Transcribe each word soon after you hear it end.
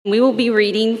We will be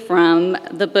reading from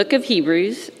the book of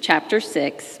Hebrews, chapter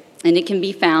 6, and it can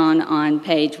be found on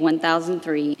page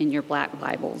 1003 in your black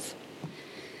Bibles.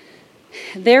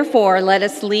 Therefore, let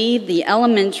us leave the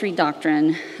elementary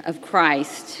doctrine of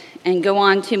Christ and go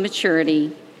on to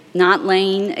maturity, not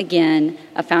laying again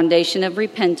a foundation of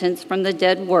repentance from the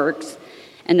dead works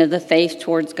and of the faith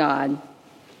towards God,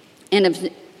 and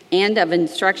of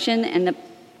instruction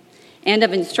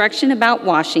about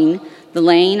washing, the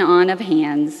laying on of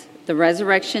hands, the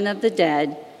resurrection of the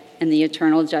dead, and the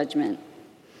eternal judgment.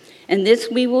 And this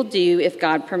we will do if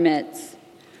God permits.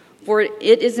 For it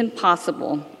is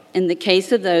impossible, in the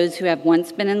case of those who have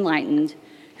once been enlightened,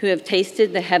 who have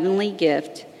tasted the heavenly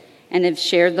gift, and have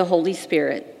shared the Holy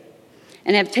Spirit,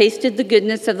 and have tasted the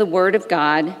goodness of the Word of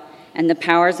God and the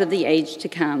powers of the age to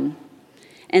come,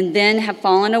 and then have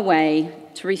fallen away,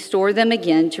 to restore them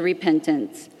again to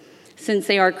repentance, since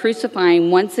they are crucifying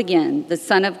once again the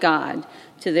Son of God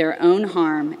to their own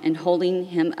harm and holding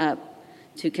him up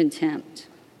to contempt.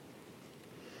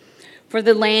 For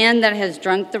the land that has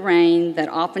drunk the rain that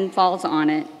often falls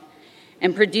on it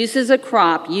and produces a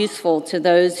crop useful to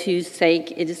those whose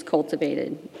sake it is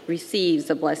cultivated, receives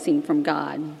a blessing from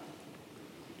God.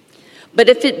 But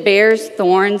if it bears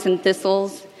thorns and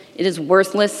thistles, it is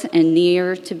worthless and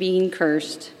near to being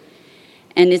cursed,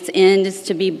 and its end is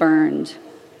to be burned.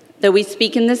 Though we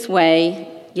speak in this way,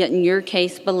 yet in your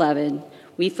case, beloved,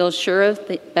 we feel sure of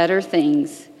better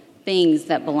things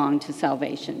that belong to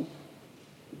salvation.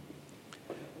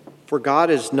 For God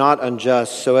is not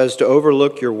unjust so as to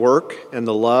overlook your work and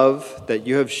the love that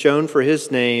you have shown for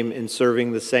his name in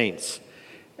serving the saints,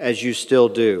 as you still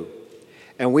do.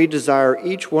 And we desire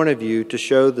each one of you to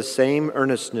show the same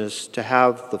earnestness, to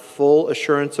have the full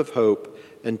assurance of hope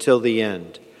until the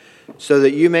end, so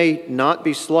that you may not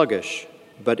be sluggish,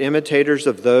 but imitators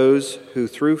of those who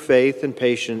through faith and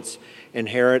patience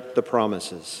inherit the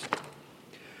promises.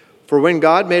 For when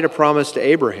God made a promise to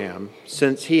Abraham,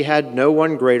 since he had no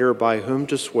one greater by whom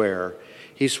to swear,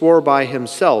 he swore by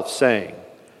himself, saying,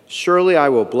 "Surely I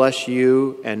will bless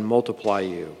you and multiply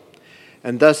you."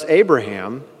 And thus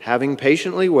Abraham, having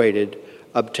patiently waited,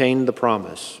 obtained the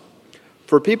promise.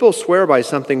 For people swear by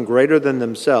something greater than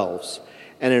themselves,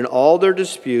 and in all their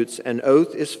disputes an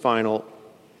oath is final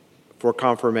for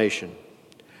confirmation.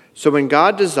 So when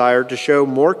God desired to show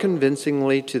more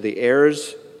convincingly to the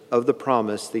heirs of the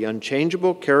promise the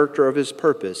unchangeable character of his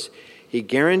purpose, he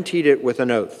guaranteed it with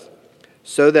an oath,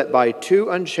 so that by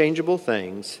two unchangeable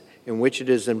things, in which it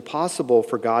is impossible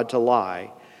for God to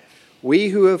lie, we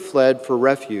who have fled for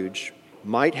refuge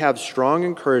might have strong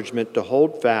encouragement to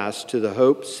hold fast to the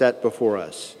hope set before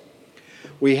us.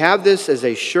 We have this as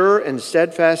a sure and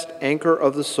steadfast anchor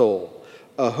of the soul,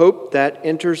 a hope that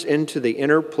enters into the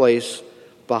inner place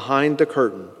behind the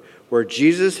curtain, where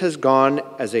Jesus has gone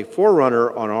as a forerunner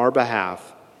on our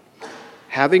behalf,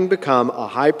 having become a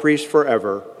high priest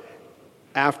forever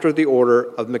after the order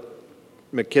of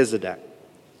Melchizedek.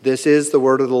 This is the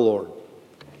word of the Lord.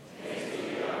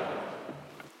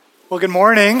 Well, good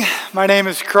morning. My name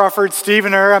is Crawford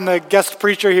Stevener. I'm the guest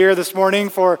preacher here this morning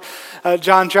for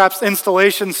John Trapp's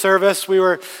installation service. We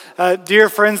were dear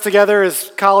friends together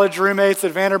as college roommates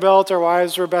at Vanderbilt. Our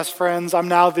wives were best friends. I'm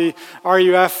now the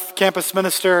RUF campus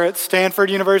minister at Stanford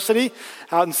University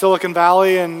out in Silicon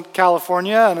Valley in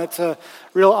California, and it's a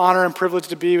real honor and privilege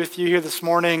to be with you here this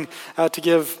morning to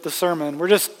give the sermon. We're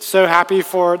just so happy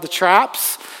for the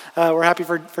Trapps. We're happy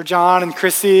for John and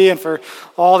Chrissy and for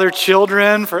all their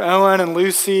children, for Owen and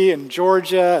Lucy and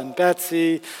Georgia and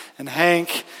Betsy and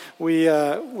Hank.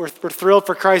 We're thrilled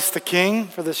for Christ the King,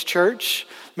 for this church.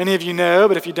 Many of you know,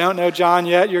 but if you don't know John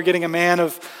yet, you're getting a man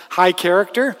of high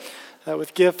character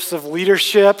with gifts of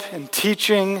leadership and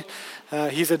teaching.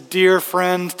 He's a dear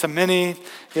friend to many.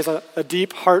 He has a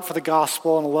deep heart for the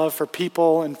gospel and a love for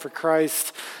people and for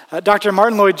Christ. Dr.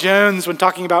 Martin Lloyd-Jones, when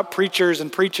talking about preachers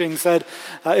and preaching, said,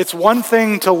 it's one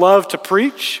thing to love to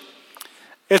preach.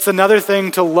 It's another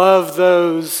thing to love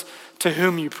those to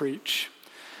whom you preach.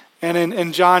 And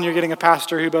in John, you're getting a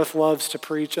pastor who both loves to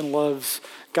preach and loves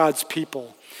God's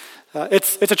people.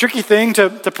 It's a tricky thing to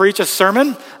preach a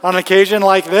sermon on an occasion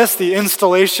like this, the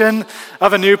installation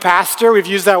of a new pastor. We've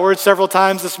used that word several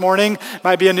times this morning.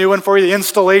 Might be a new one for you, the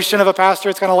installation of a pastor.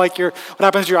 It's kind of like what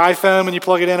happens to your iPhone when you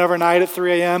plug it in overnight at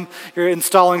 3 a.m. You're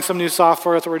installing some new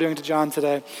software. That's what we're doing to John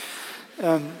today.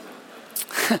 And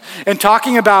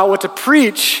talking about what to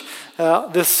preach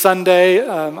this Sunday,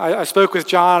 I spoke with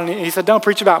John, and he said, don't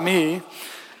preach about me,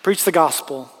 preach the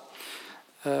gospel.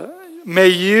 May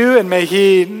you and may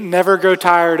he never grow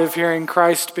tired of hearing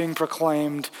Christ being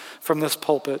proclaimed from this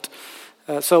pulpit.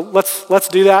 So let's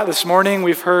do that this morning.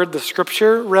 We've heard the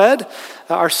scripture read.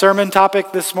 Our sermon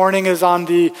topic this morning is on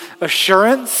the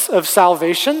assurance of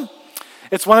salvation.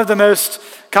 It's one of the most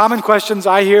common questions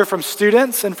I hear from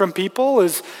students and from people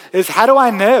is how do I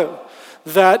know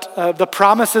that the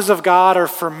promises of God are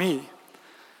for me?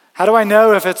 How do I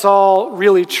know if it's all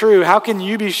really true? How can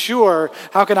you be sure?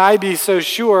 How can I be so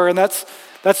sure? And that's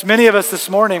many of us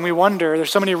this morning. We wonder.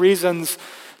 There's so many reasons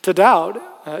to doubt.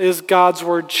 Is God's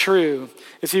word true?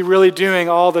 Is he really doing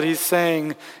all that he's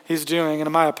saying he's doing? And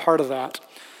am I a part of that?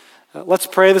 Let's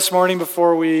pray this morning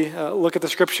before we look at the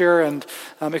scripture and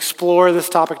explore this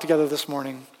topic together this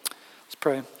morning. Let's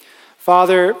pray.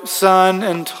 Father, Son,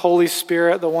 and Holy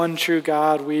Spirit, the one true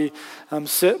God, we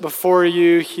sit before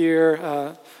you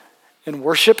here in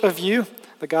worship of you,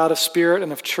 the God of spirit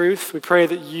and of truth. We pray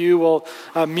that you will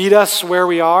meet us where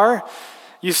we are.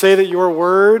 You say that your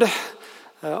word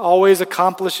always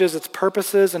accomplishes its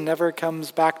purposes and never comes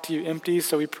back to you empty.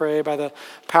 So we pray by the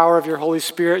power of your Holy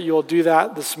Spirit, you will do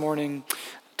that this morning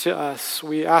to us.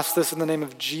 We ask this in the name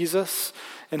of Jesus,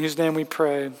 in whose name we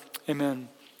pray. Amen.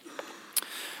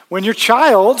 When your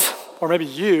child, or maybe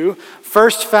you,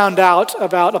 first found out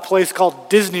about a place called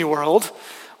Disney World,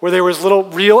 where there was little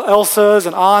real Elsas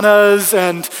and Annas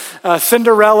and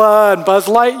Cinderella and Buzz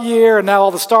Lightyear, and now all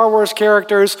the Star Wars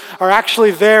characters are actually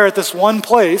there at this one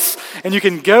place, and you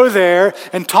can go there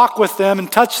and talk with them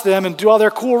and touch them and do all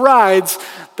their cool rides.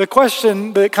 The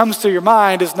question that comes to your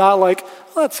mind is not like,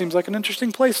 well, that seems like an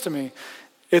interesting place to me.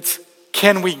 It's,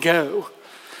 can we go?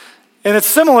 And it's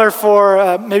similar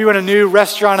for maybe when a new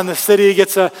restaurant in the city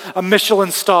gets a Michelin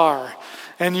star.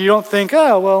 And you don't think,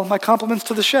 oh, well, my compliments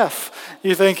to the chef.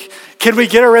 You think, can we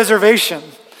get a reservation?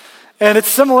 And it's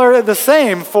similar, the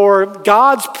same for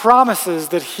God's promises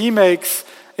that he makes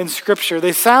in Scripture.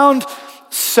 They sound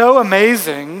so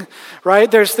amazing,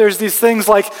 right? There's these things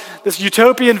like this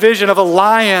utopian vision of a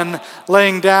lion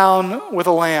laying down with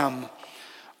a lamb.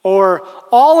 Or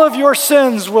all of your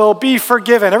sins will be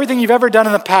forgiven. Everything you've ever done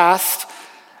in the past,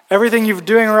 everything you're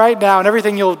doing right now, and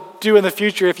everything you'll do in the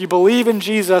future, if you believe in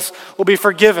Jesus, will be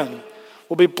forgiven,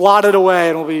 will be blotted away,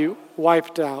 and will be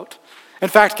wiped out. In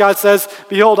fact, God says,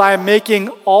 behold, I am making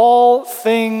all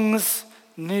things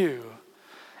new.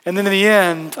 And then in the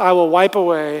end, I will wipe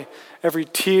away every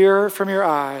tear from your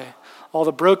eye. All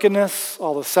the brokenness,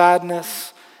 all the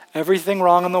sadness, everything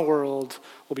wrong in the world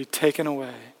will be taken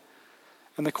away.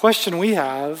 And the question we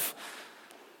have,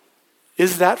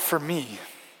 is that for me?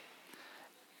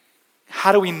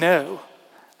 How do we know?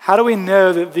 How do we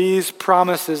know that these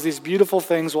promises, these beautiful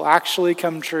things will actually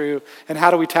come true? And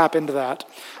how do we tap into that?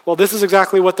 Well, this is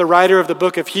exactly what the writer of the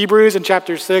book of Hebrews in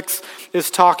chapter 6 is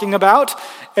talking about.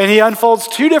 And he unfolds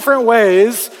two different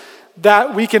ways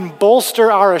that we can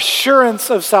bolster our assurance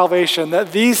of salvation,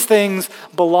 that these things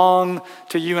belong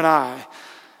to you and I.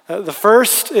 The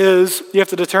first is you have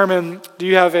to determine, do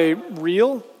you have a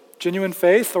real, genuine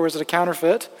faith, or is it a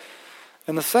counterfeit?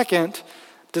 And the second,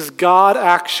 does God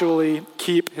actually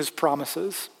keep his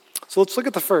promises? So let's look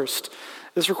at the first.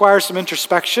 This requires some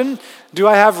introspection. Do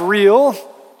I have real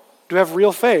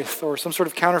faith or some sort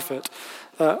of counterfeit?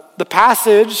 The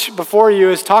passage before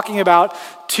you is talking about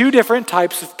two different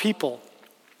types of people.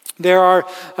 There are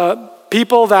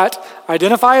people that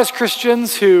identify as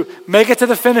Christians who make it to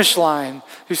the finish line,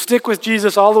 who stick with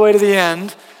Jesus all the way to the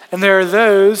end, and there are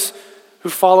those who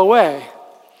fall away.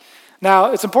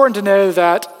 Now, it's important to know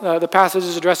that the passage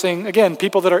is addressing, again,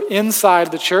 people that are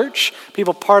inside the church,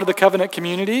 people part of the covenant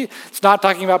community. It's not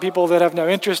talking about people that have no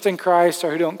interest in Christ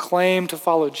or who don't claim to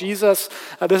follow Jesus.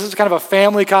 This is kind of a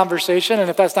family conversation, and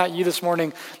if that's not you this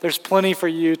morning, there's plenty for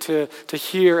you to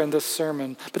hear in this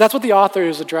sermon. But that's what the author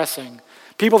is addressing.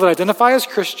 People that identify as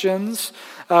Christians,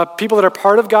 people that are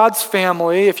part of God's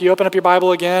family. If you open up your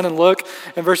Bible again and look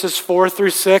in verses 4 through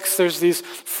 6, there's these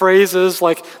phrases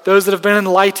like those that have been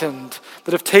enlightened,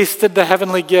 that have tasted the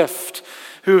heavenly gift,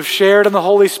 who have shared in the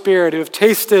Holy Spirit, who have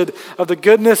tasted of the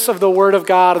goodness of the Word of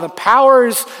God and the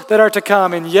powers that are to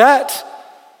come, and yet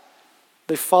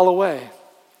they fall away.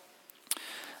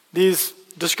 These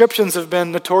descriptions have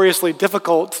been notoriously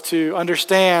difficult to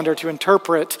understand or to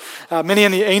interpret. Many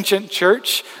in the ancient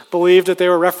church believed that they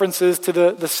were references to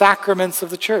the sacraments of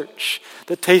the church,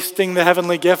 that tasting the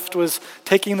heavenly gift was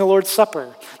taking the Lord's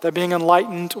Supper, that being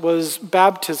enlightened was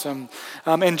baptism.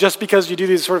 And just because you do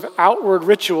these sort of outward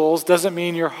rituals doesn't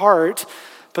mean your heart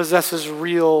possesses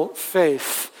real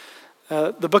faith.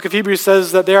 The book of Hebrews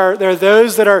says that there are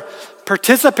those that are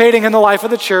participating in the life of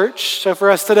the church. So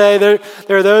for us today,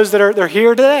 there are those that are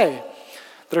here today,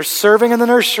 that are serving in the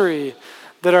nursery,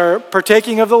 that are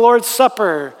partaking of the Lord's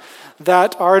Supper,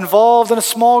 that are involved in a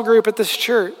small group at this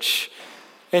church.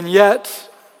 and yet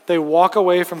they walk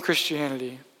away from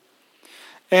Christianity.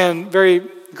 And very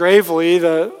gravely,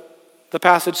 the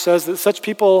passage says that such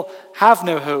people have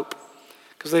no hope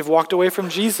because they've walked away from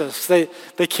Jesus. They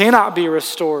cannot be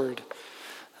restored.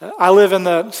 I live in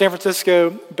the San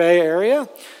Francisco Bay Area.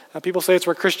 People say it's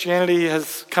where Christianity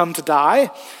has come to die.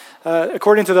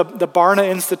 According to the Barna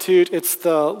Institute, it's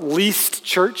the least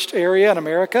churched area in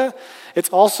America. It's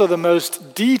also the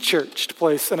most de-churched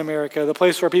place in America, the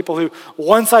place where people who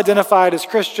once identified as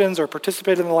Christians or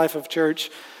participated in the life of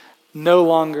church no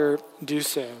longer do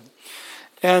so.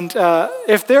 And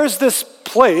if there's this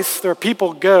place where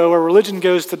people go, where religion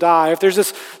goes to die, if there's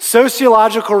this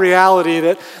sociological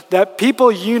reality that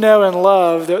people you know and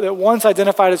love that once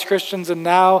identified as Christians and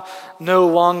now no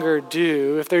longer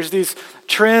do, if there's these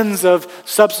trends of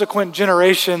subsequent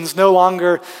generations no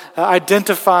longer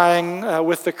identifying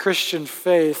with the Christian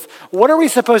faith, what are we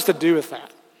supposed to do with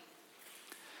that?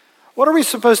 What are we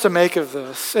supposed to make of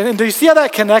this? And do you see how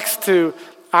that connects to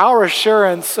our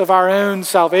assurance of our own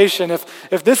salvation?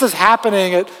 If this is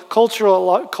happening at culture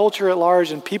at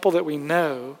large and people that we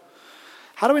know,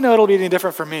 how do we know it'll be any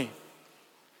different for me?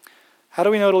 How do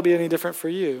we know it'll be any different for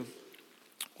you?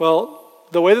 Well,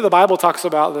 the way that the Bible talks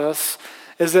about this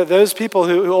is that those people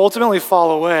who ultimately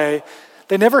fall away,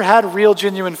 they never had real,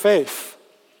 genuine faith.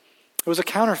 It was a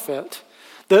counterfeit.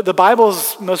 The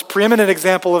Bible's most preeminent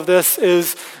example of this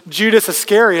is Judas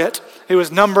Iscariot, who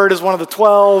was numbered as one of the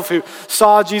 12, who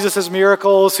saw Jesus'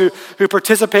 miracles, who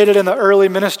participated in the early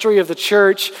ministry of the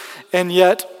church, and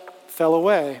yet fell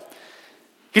away.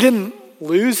 He didn't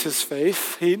lose his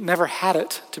faith. He never had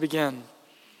it to begin.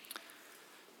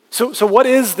 So what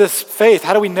is this faith?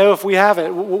 How do we know if we have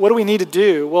it? What do we need to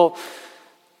do? Well,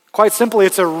 quite simply,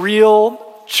 it's a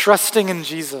real trusting in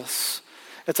Jesus.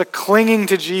 It's a clinging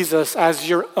to Jesus as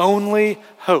your only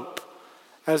hope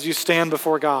as you stand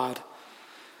before God.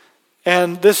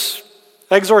 And this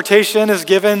exhortation is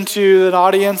given to an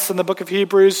audience in the book of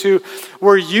Hebrews who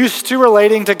were used to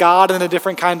relating to God in a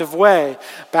different kind of way.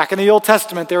 Back in the Old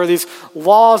Testament, there were these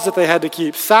laws that they had to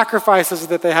keep, sacrifices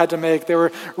that they had to make. There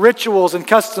were rituals and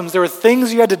customs. There were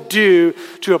things you had to do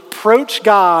to approach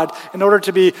God in order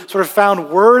to be sort of found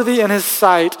worthy in his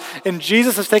sight. And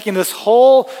Jesus is taking this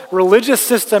whole religious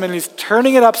system and he's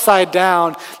turning it upside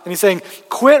down. And he's saying,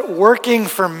 quit working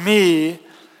for me.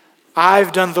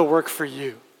 I've done the work for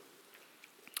you.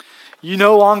 You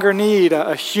no longer need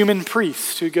a human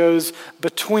priest who goes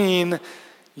between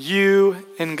you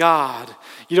and God.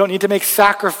 You don't need to make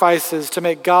sacrifices to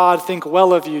make God think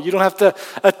well of you. You don't have to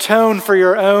atone for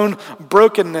your own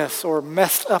brokenness or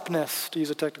messed upness, to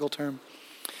use a technical term.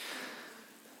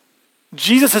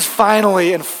 Jesus has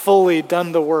finally and fully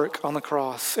done the work on the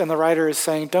cross, and the writer is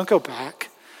saying, don't go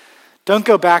back. Don't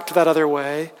go back to that other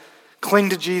way. Cling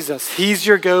to Jesus. He's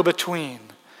your go-between.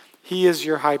 He is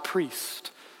your high priest.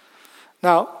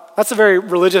 Now, that's a very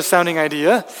religious sounding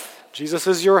idea. Jesus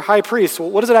is your high priest. Well,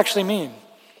 what does it actually mean?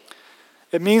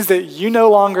 It means that you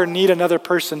no longer need another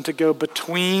person to go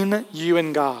between you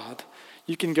and God.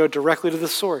 You can go directly to the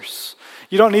source.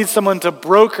 You don't need someone to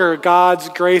broker God's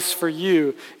grace for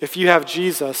you if you have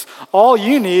Jesus. All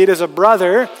you need is a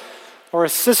brother or a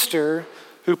sister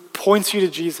who points you to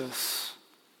Jesus.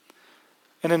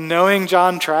 And in knowing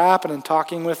John Trapp and in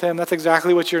talking with him, that's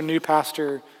exactly what your new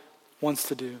pastor wants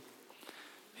to do.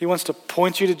 He wants to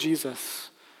point you to Jesus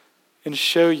and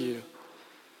show you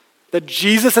that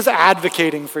Jesus is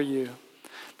advocating for you,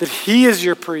 that he is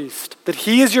your priest, that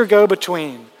he is your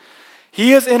go-between.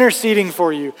 He is interceding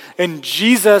for you, and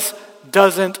Jesus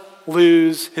doesn't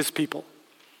lose his people.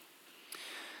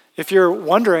 If you're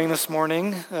wondering this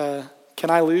morning, can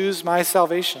I lose my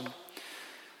salvation?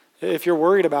 If you're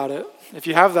worried about it, if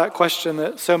you have that question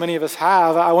that so many of us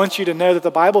have, I want you to know that the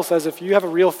Bible says if you have a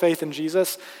real faith in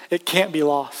Jesus, it can't be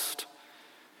lost.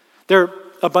 There are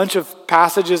a bunch of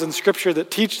passages in Scripture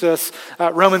that teach this.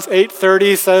 Romans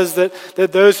 8:30 says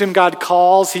that those whom God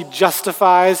calls, he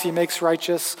justifies, he makes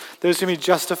righteous. Those whom he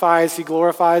justifies, he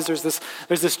glorifies. There's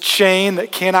this chain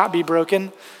that cannot be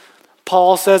broken.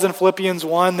 Paul says in Philippians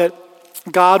 1 that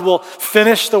God will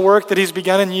finish the work that he's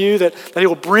begun in you, that he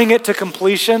will bring it to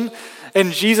completion.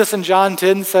 And Jesus in John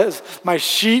 10 says, my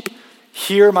sheep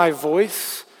hear my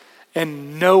voice,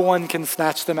 and no one can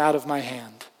snatch them out of my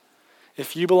hand.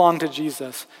 If you belong to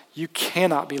Jesus, you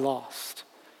cannot be lost.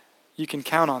 You can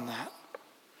count on that.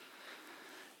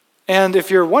 And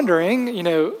if you're wondering,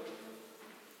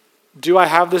 do I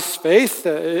have this faith?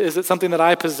 Is it something that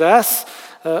I possess?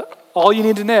 All you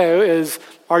need to know is,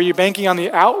 are you banking on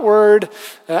the outward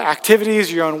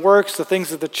activities, your own works, the things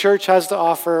that the church has to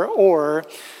offer, or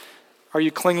are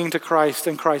you clinging to Christ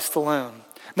and Christ alone?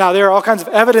 Now, there are all kinds of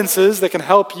evidences that can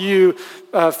help you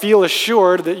feel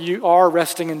assured that you are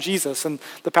resting in Jesus. And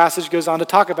the passage goes on to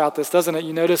talk about this, doesn't it?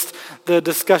 You noticed the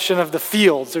discussion of the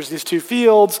fields. There's these two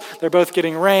fields. They're both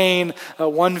getting rain.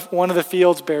 One of the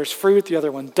fields bears fruit. The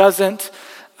other one doesn't.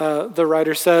 The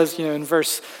writer says, in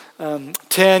verse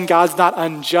 10, God's not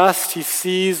unjust. He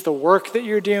sees the work that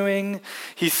you're doing.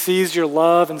 He sees your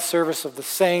love and service of the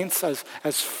saints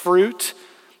as fruit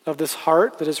of this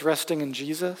heart that is resting in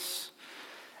Jesus.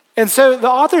 And so the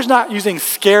author's not using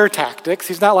scare tactics.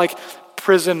 He's not like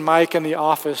prison Mike in the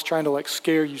office trying to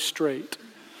scare you straight.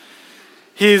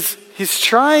 He's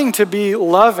trying to be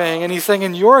loving, and he's saying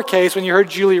in your case, when you heard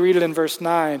Julie read it in verse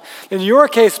 9, in your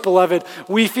case, beloved,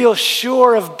 we feel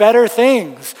sure of better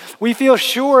things. We feel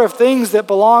sure of things that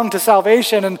belong to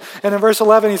salvation. And in verse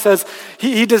 11, he says,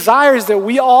 he desires that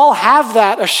we all have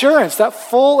that assurance, that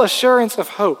full assurance of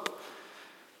hope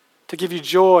to give you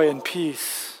joy and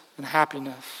peace and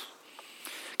happiness.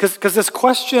 Because this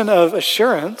question of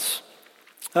assurance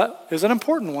is an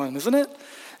important one, isn't it?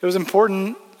 It was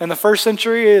important in the first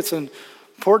century. It's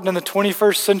important in the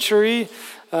 21st century.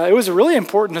 It was a really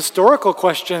important historical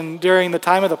question during the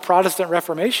time of the Protestant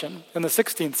Reformation in the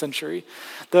 16th century.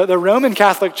 The Roman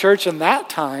Catholic Church in that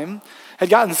time had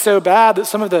gotten so bad that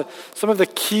some of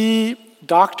the key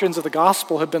doctrines of the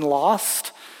gospel had been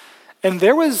lost, and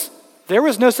there was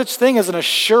no such thing as an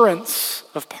assurance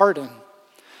of pardon.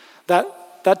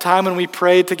 That time when we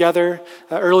prayed together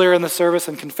earlier in the service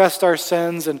and confessed our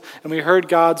sins and we heard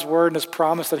God's word and his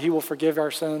promise that he will forgive our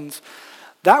sins,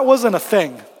 that wasn't a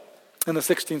thing in the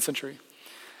 16th century.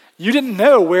 You didn't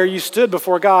know where you stood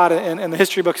before God, and the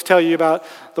history books tell you about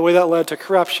the way that led to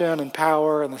corruption and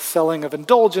power and the selling of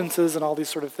indulgences and all these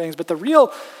sort of things. But the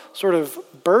real sort of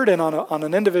burden on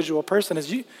an individual person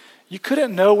is you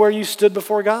couldn't know where you stood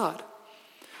before God.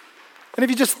 And if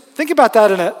you just think about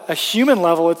that in a human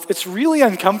level, it's really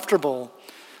uncomfortable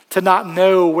to not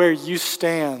know where you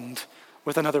stand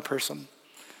with another person.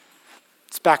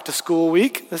 It's back to school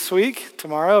week this week,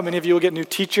 tomorrow. Many of you will get new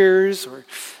teachers or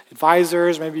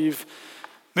advisors. Maybe you've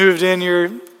moved in your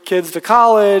kids to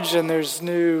college and there's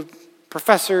new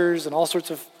professors and all sorts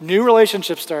of new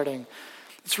relationships starting.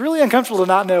 It's really uncomfortable to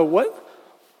not know what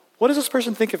does this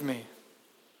person think of me?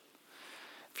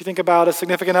 If you think about a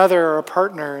significant other or a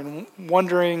partner and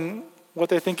wondering what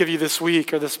they think of you this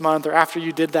week or this month or after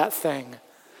you did that thing.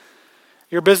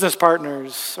 Your business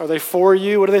partners, are they for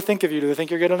you? What do they think of you? Do they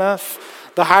think you're good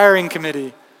enough? The hiring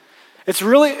committee. It's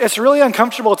really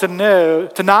uncomfortable to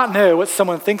not know what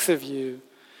someone thinks of you.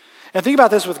 And think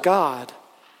about this with God.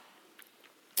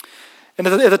 And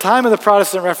at the time of the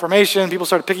Protestant Reformation, people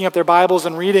started picking up their Bibles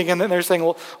and reading, and then they're saying,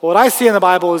 well, what I see in the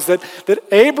Bible is that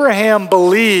Abraham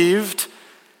believed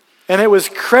and it was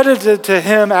credited to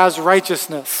him as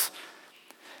righteousness.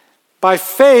 By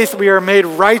faith, we are made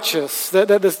righteous.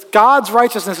 That this God's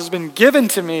righteousness has been given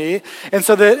to me. And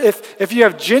so that if you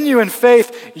have genuine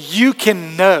faith, you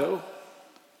can know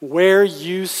where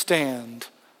you stand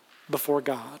before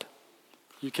God.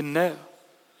 You can know.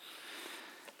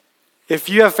 If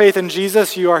you have faith in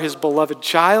Jesus, you are his beloved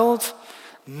child.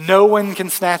 No one can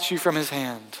snatch you from his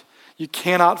hand. You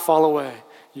cannot fall away.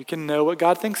 You can know what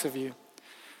God thinks of you.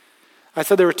 I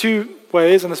said there were two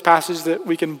ways in this passage that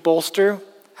we can bolster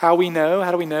how we know.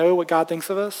 How do we know what God thinks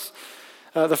of us?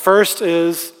 The first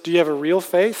is, do you have a real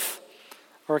faith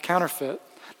or a counterfeit?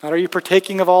 Not are you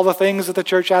partaking of all the things that the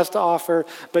church has to offer,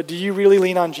 but do you really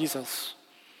lean on Jesus?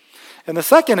 And the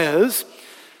second is,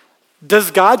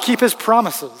 does God keep his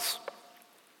promises?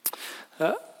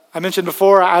 I mentioned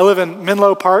before, I live in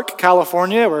Menlo Park,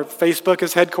 California, where Facebook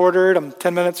is headquartered. I'm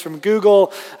 10 minutes from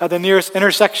Google. The nearest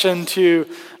intersection to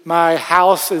my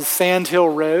house is Sand Hill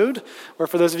Road, where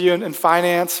for those of you in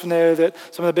finance know that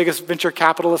some of the biggest venture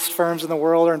capitalist firms in the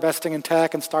world are investing in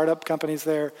tech and startup companies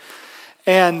there.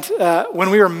 And when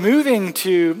we were moving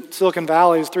to Silicon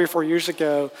Valley, it was 3 or 4 years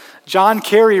ago, John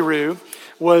Carreyrou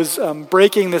was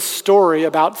breaking this story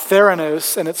about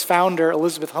Theranos and its founder,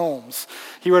 Elizabeth Holmes.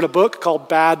 He wrote a book called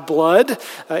Bad Blood.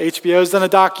 HBO's done a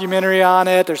documentary on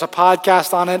it. There's a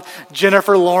podcast on it.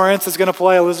 Jennifer Lawrence is going to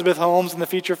play Elizabeth Holmes in the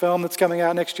feature film that's coming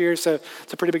out next year, so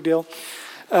it's a pretty big deal.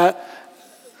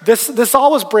 This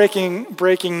all was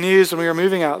breaking news when we were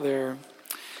moving out there.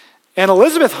 And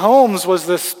Elizabeth Holmes was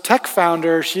this tech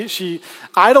founder. She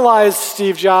idolized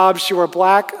Steve Jobs. She wore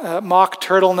black mock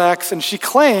turtlenecks, and she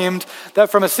claimed that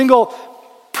from a single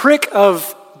prick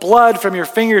of blood from your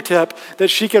fingertip, that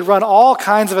she could run all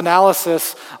kinds of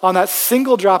analysis on that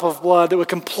single drop of blood that would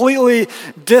completely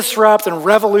disrupt and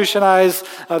revolutionize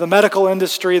the medical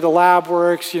industry, the lab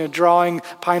works, drawing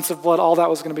pints of blood. All that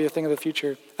was going to be a thing of the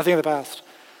future, a thing of the past.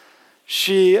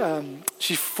 She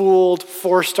fooled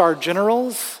 4-star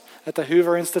generals at the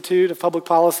Hoover Institute of Public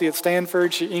Policy at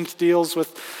Stanford. She inked deals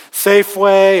with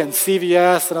Safeway and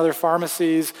CVS and other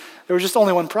pharmacies. There was just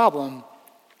only one problem.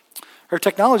 Her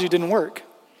technology didn't work.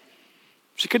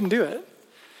 She couldn't do it.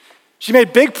 She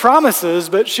made big promises,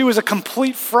 but she was a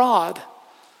complete fraud.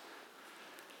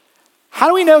 How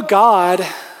do we know God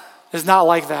is not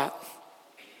like that?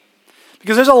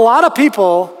 Because there's a lot of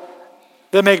people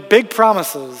that make big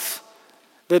promises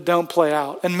that don't play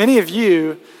out. And many of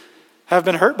you have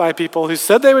been hurt by people who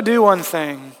said they would do one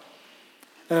thing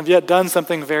and have yet done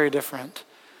something very different.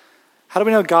 How do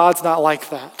we know God's not like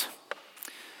that?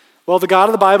 Well, the God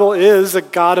of the Bible is a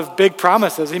God of big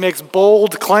promises. He makes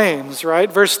bold claims, right?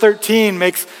 Verse 13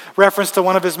 makes reference to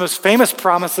one of his most famous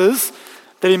promises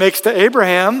that he makes to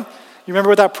Abraham. You remember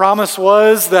what that promise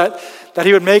was? That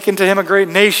he would make into him a great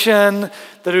nation,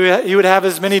 that he would have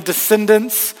as many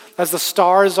descendants as the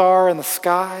stars are in the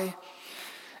sky.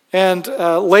 And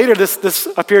later this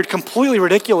appeared completely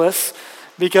ridiculous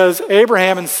because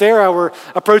Abraham and Sarah were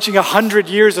approaching 100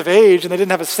 years of age and they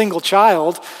didn't have a single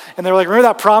child. And they were like, remember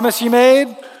that promise you made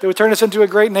that would turn us into a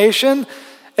great nation?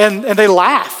 And they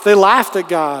laughed. They laughed at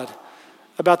God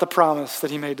about the promise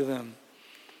that he made to them.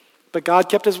 But God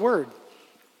kept his word.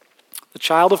 The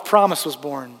child of promise was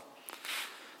born.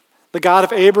 The God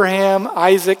of Abraham,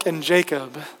 Isaac, and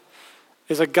Jacob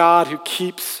is a God who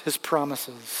keeps his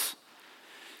promises.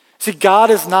 See, God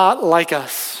is not like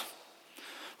us.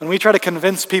 When we try to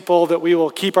convince people that we will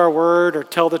keep our word or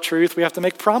tell the truth, we have to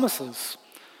make promises.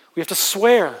 We have to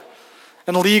swear.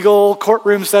 In legal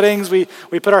courtroom settings, we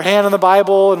put our hand on the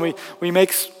Bible and we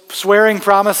make swearing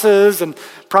promises and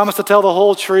promise to tell the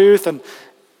whole truth and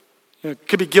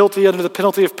could be guilty under the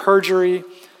penalty of perjury.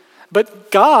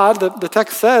 But God, the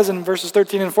text says in verses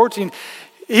 13 and 14,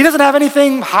 he doesn't have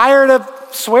anything higher to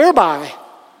swear by.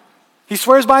 He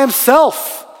swears by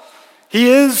himself. He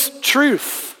is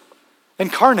truth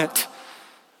incarnate.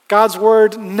 God's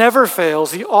word never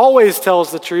fails. He always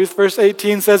tells the truth. Verse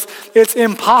 18 says, it's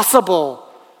impossible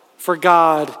for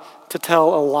God to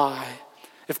tell a lie.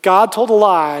 If God told a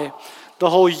lie, the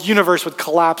whole universe would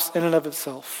collapse in and of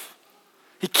itself.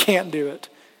 He can't do it.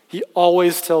 He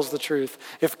always tells the truth.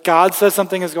 If God says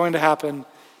something is going to happen,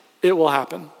 it will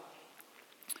happen.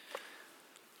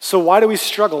 So why do we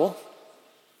struggle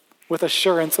with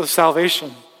assurance of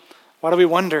salvation? Why do we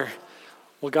wonder,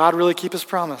 will God really keep his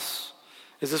promise?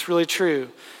 Is this really true?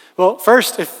 Well,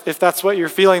 first, if that's what you're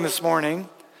feeling this morning,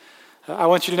 I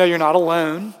want you to know you're not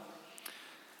alone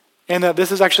and that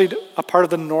this is actually a part of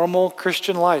the normal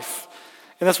Christian life.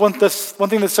 And that's one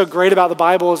thing that's so great about the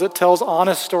Bible is it tells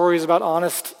honest stories about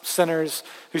honest sinners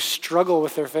who struggle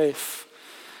with their faith.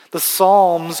 The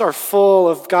Psalms are full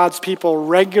of God's people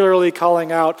regularly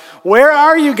calling out, where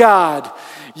are you, God?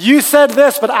 You said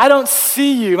this, but I don't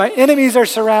see you. My enemies are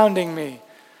surrounding me.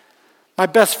 My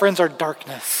best friends are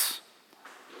darkness.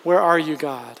 Where are you,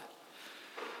 God?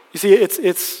 You see,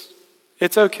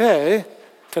 it's okay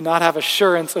to not have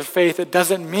assurance of faith. It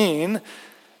doesn't mean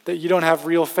that you don't have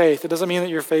real faith. It doesn't mean that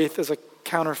your faith is a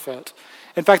counterfeit.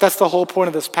 In fact, that's the whole point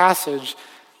of this passage.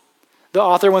 The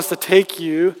author wants to take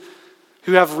you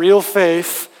who have real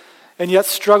faith and yet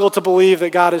struggle to believe that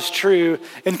God is true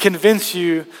and convince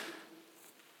you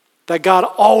that God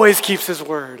always keeps his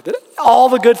word, that all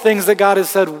the good things that God has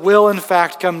said will in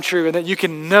fact come true and that you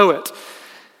can know it.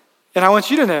 And I want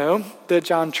you to know that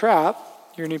John Trapp,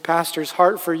 your new pastor's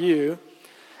heart for you,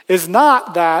 is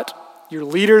not that your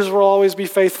leaders will always be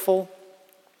faithful,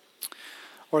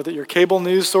 or that your cable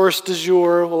news source du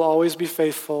jour will always be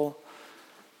faithful,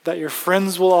 that your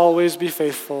friends will always be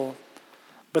faithful,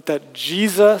 but that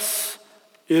Jesus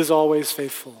is always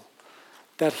faithful,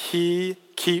 that he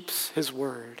keeps his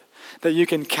word, that you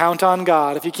can count on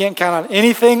God. If you can't count on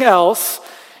anything else,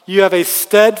 you have a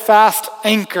steadfast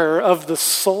anchor of the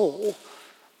soul,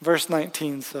 verse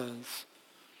 19 says.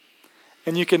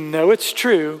 And you can know it's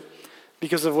true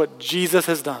because of what Jesus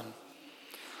has done.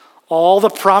 All the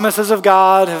promises of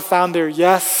God have found their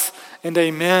yes and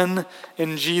amen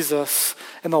in Jesus.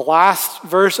 And the last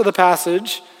verse of the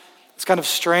passage, it's kind of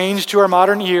strange to our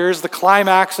modern ears. The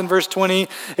climax in verse 20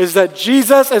 is that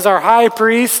Jesus is our high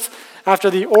priest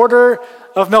after the order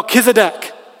of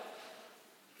Melchizedek.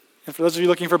 And for those of you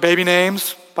looking for baby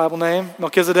names, Bible name,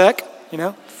 Melchizedek,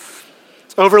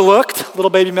 it's overlooked, little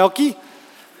baby Melky.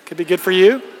 Could be good for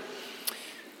you.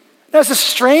 Now, it's a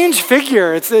strange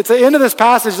figure. It's the end of this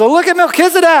passage. So look at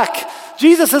Melchizedek.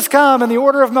 Jesus has come in the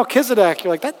order of Melchizedek.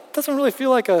 You're like, that doesn't really feel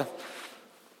like a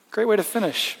great way to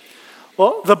finish.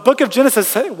 Well, the book of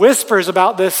Genesis whispers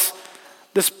about this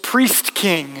priest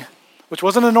king, which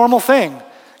wasn't a normal thing.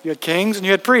 You had kings and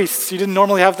you had priests. You didn't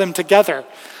normally have them together.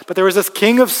 But there was this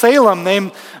king of Salem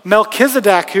named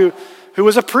Melchizedek who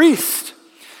was a priest.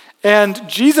 And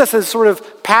Jesus is sort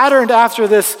of patterned after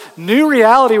this new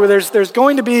reality where there's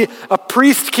going to be a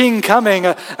priest king coming,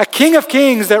 a king of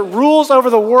kings that rules over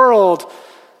the world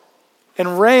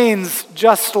and reigns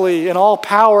justly in all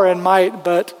power and might,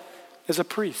 but is a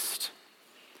priest.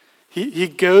 He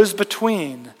goes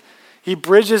between. He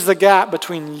bridges the gap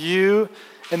between you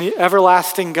and the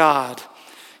everlasting God.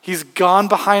 He's gone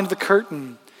behind the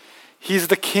curtain. He's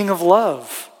the King of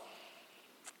love.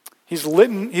 He's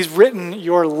written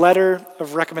your letter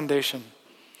of recommendation.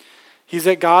 He's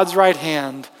at God's right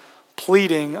hand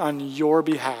pleading on your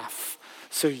behalf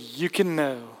so you can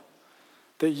know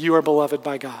that you are beloved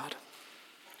by God.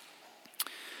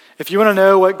 If you want to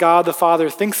know what God the Father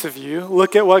thinks of you,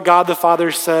 look at what God the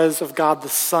Father says of God the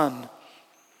Son.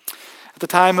 At the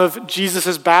time of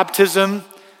Jesus' baptism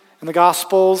in the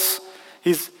Gospels,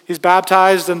 he's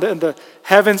baptized and the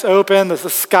heavens open, the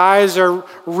skies are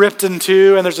ripped in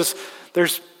two, and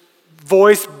there's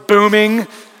voice booming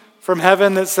from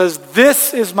heaven that says,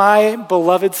 "This is my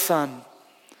beloved Son,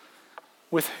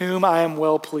 with whom I am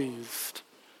well pleased."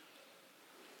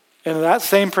 And that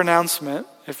same pronouncement,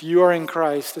 if you are in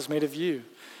Christ, is made of you.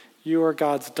 You are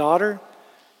God's daughter,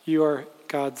 you are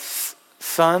God's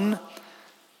son,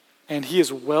 and he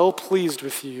is well pleased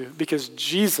with you because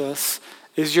Jesus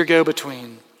is your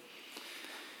go-between.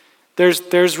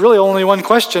 There's really only one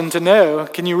question to know.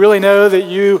 Can you really know that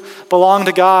you belong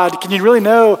to God? Can you really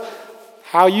know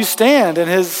how you stand in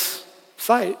his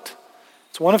sight?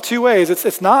 It's one of two ways.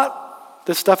 It's not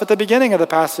the stuff at the beginning of the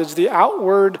passage, the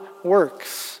outward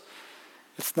works.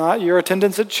 It's not your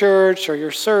attendance at church or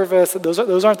your service.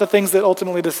 Those aren't the things that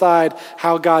ultimately decide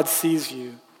how God sees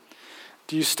you.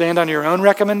 Do you stand on your own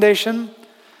recommendation,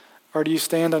 or do you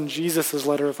stand on Jesus'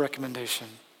 letter of recommendation?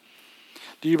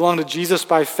 Do you belong to Jesus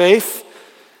by faith?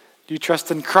 Do you trust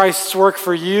in Christ's work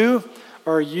for you,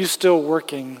 or are you still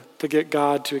working to get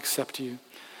God to accept you?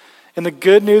 And the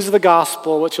good news of the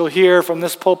gospel, which you'll hear from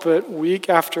this pulpit week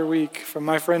after week from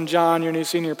my friend John, your new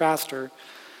senior pastor,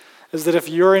 is that if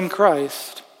you're in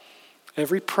Christ,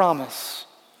 every promise,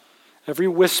 every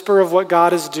whisper of what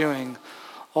God is doing,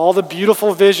 all the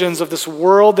beautiful visions of this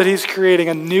world that he's creating,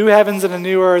 a new heavens and a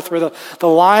new earth where the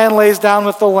lion lays down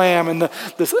with the lamb and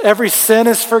every sin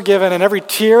is forgiven and every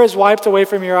tear is wiped away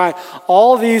from your eye,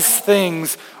 all these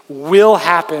things will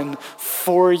happen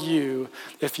for you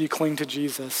if you cling to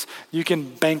Jesus. You can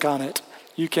bank on it.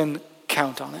 You can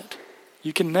count on it.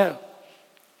 You can know.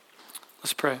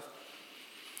 Let's pray.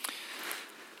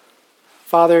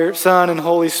 Father, Son, and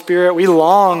Holy Spirit, we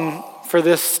long for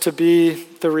this to be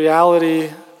the reality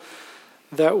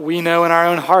that we know in our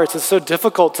own hearts. It's so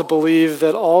difficult to believe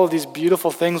that all of these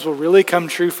beautiful things will really come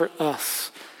true for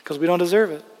us because we don't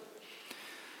deserve it.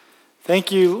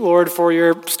 Thank you, Lord, for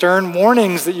your stern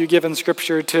warnings that you give in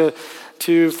Scripture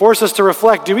to force us to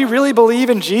reflect. Do we really believe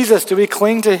in Jesus? Do we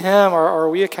cling to him, or are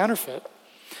we a counterfeit?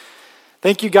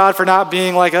 Thank you, God, for not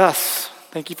being like us.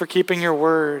 Thank you for keeping your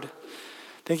word.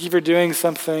 Thank you for doing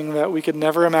something that we could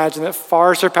never imagine, that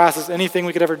far surpasses anything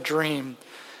we could ever dream,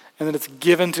 and that it's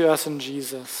given to us in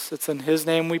Jesus. It's in his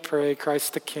name we pray,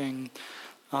 Christ the King.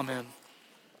 Amen.